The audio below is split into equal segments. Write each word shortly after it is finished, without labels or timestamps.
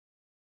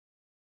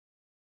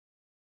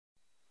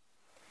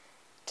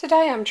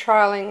Today I'm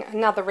trialling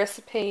another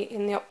recipe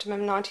in the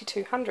Optimum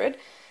 9200.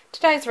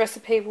 Today's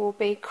recipe will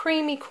be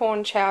creamy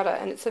corn chowder,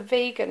 and it's a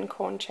vegan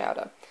corn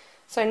chowder,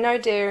 so no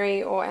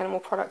dairy or animal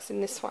products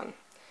in this one.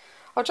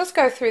 I'll just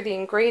go through the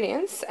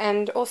ingredients,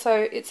 and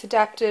also it's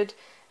adapted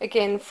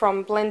again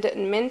from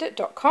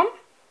blenditandmendit.com,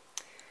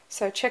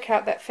 so check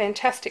out that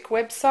fantastic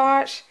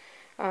website.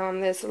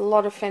 There's a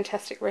lot of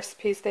fantastic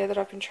recipes there that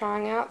I've been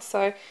trying out.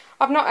 So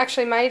I've not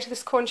actually made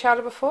this corn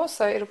chowder before,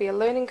 so it'll be a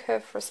learning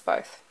curve for us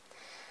both.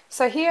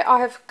 So here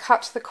I have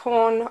cut the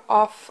corn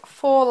off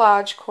 4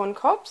 large corn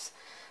cobs.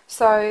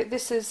 So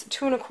this is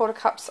 2 1/4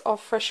 cups of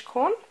fresh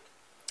corn,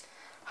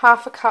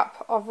 half a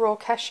cup of raw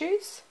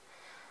cashews.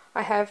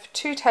 I have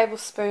 2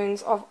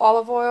 tablespoons of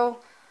olive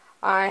oil.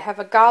 I have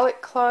a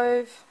garlic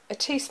clove, a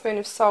teaspoon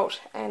of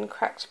salt and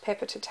cracked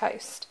pepper to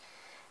taste.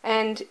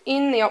 And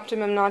in the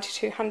Optimum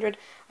 9200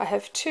 I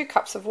have 2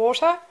 cups of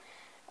water,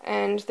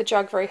 and the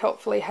jug very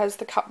helpfully has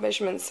the cup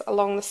measurements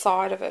along the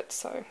side of it,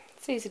 so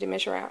it's easy to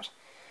measure out.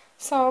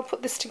 So I'll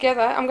put this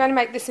together. I'm going to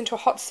make this into a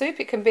hot soup.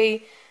 It can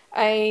be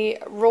a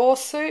raw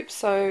soup,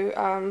 so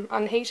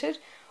unheated,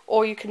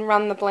 or you can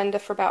run the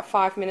blender for about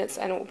 5 minutes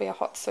and it will be a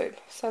hot soup.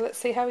 So let's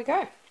see how we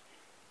go.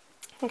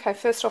 Okay,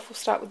 first off we'll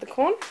start with the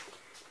corn.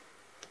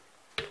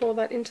 Pour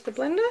that into the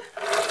blender.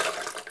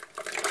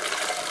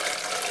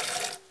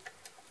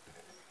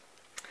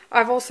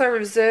 I've also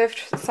reserved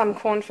some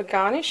corn for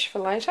garnish for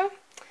later.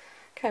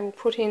 Okay, we'll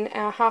put in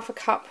our half a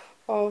cup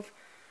of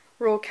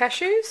raw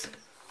cashews.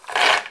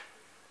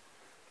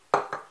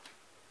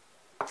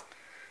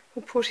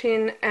 We'll put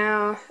in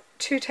our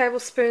 2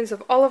 tablespoons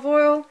of olive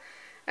oil,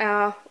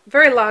 our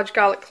very large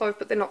garlic clove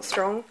but they're not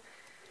strong,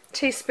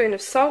 teaspoon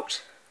of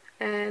salt,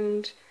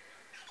 and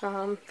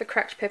the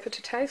cracked pepper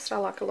to taste. I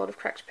like a lot of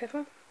cracked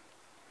pepper.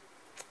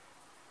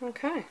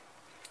 Okay,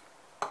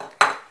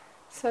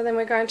 so then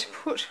we're going to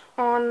put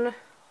on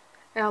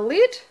our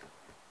lid,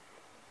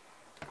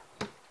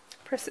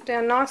 press it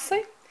down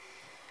nicely,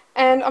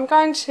 and I'm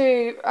going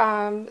to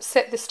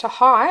set this to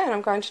high, and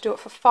I'm going to do it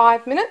for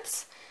 5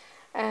 minutes.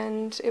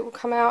 And it will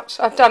come out,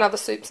 I've done other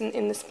soups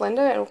in this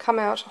blender, it will come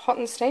out hot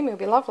and steamy. It'll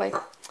be lovely.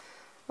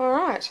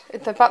 Alright,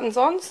 the button's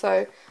on,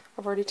 so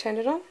I've already turned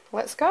it on.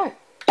 Let's go.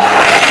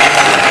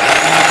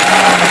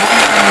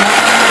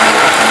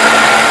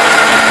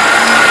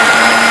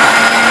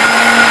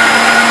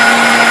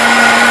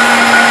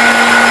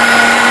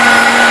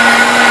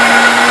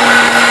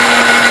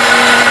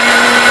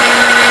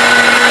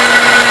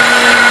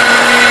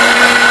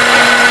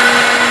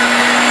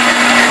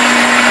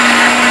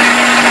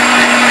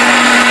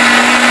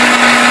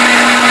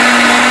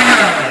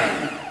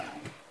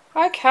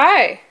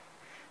 Okay,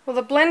 well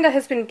the blender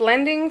has been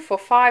blending for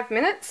 5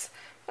 minutes.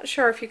 Not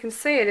sure if you can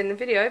see it in the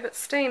video, but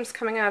steam's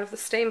coming out of the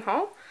steam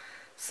hole.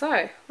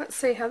 So let's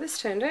see how this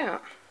turned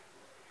out.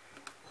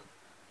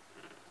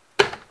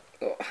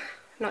 Oh,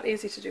 not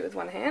easy to do with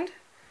one hand.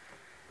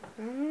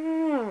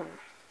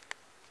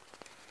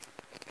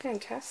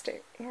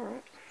 Fantastic.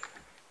 Alright,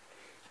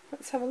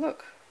 let's have a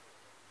look.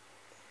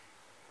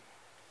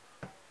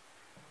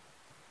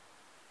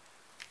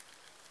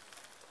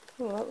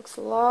 Oh, that looks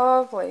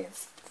lovely.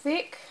 It's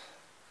thick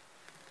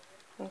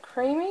and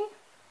creamy.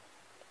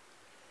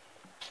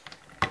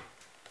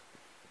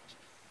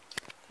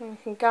 And we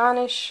can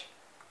garnish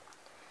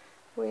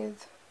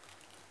with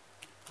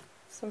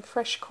some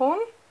fresh corn.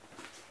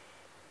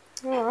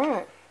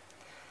 Alright,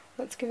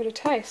 let's give it a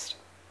taste.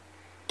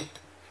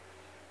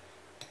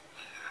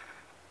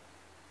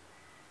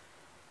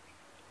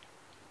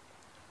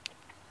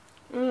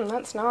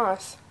 That's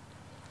nice.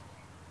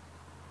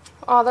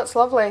 Oh, that's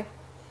lovely.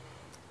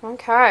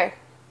 Okay,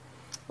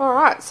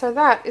 alright, so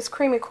that is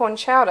creamy corn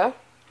chowder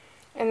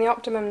in the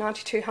Optimum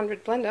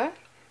 9200 blender.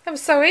 That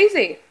was so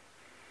easy.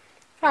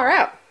 Far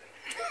out.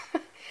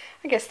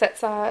 I guess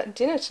that's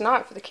dinner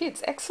tonight for the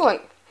kids.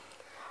 Excellent.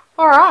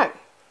 Alright,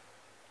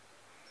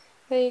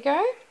 there you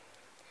go.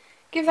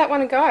 Give that one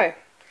a go.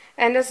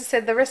 And as I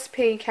said, the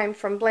recipe came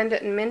from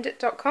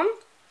blenditandmendit.com.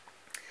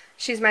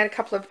 She's made a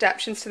couple of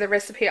adaptations to the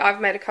recipe.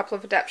 I've made a couple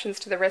of adaptations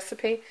to the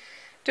recipe.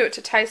 Do it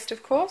to taste,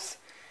 of course.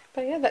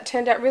 But yeah, that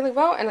turned out really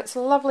well, and it's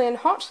lovely and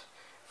hot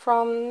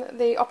from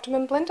the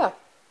Optimum blender.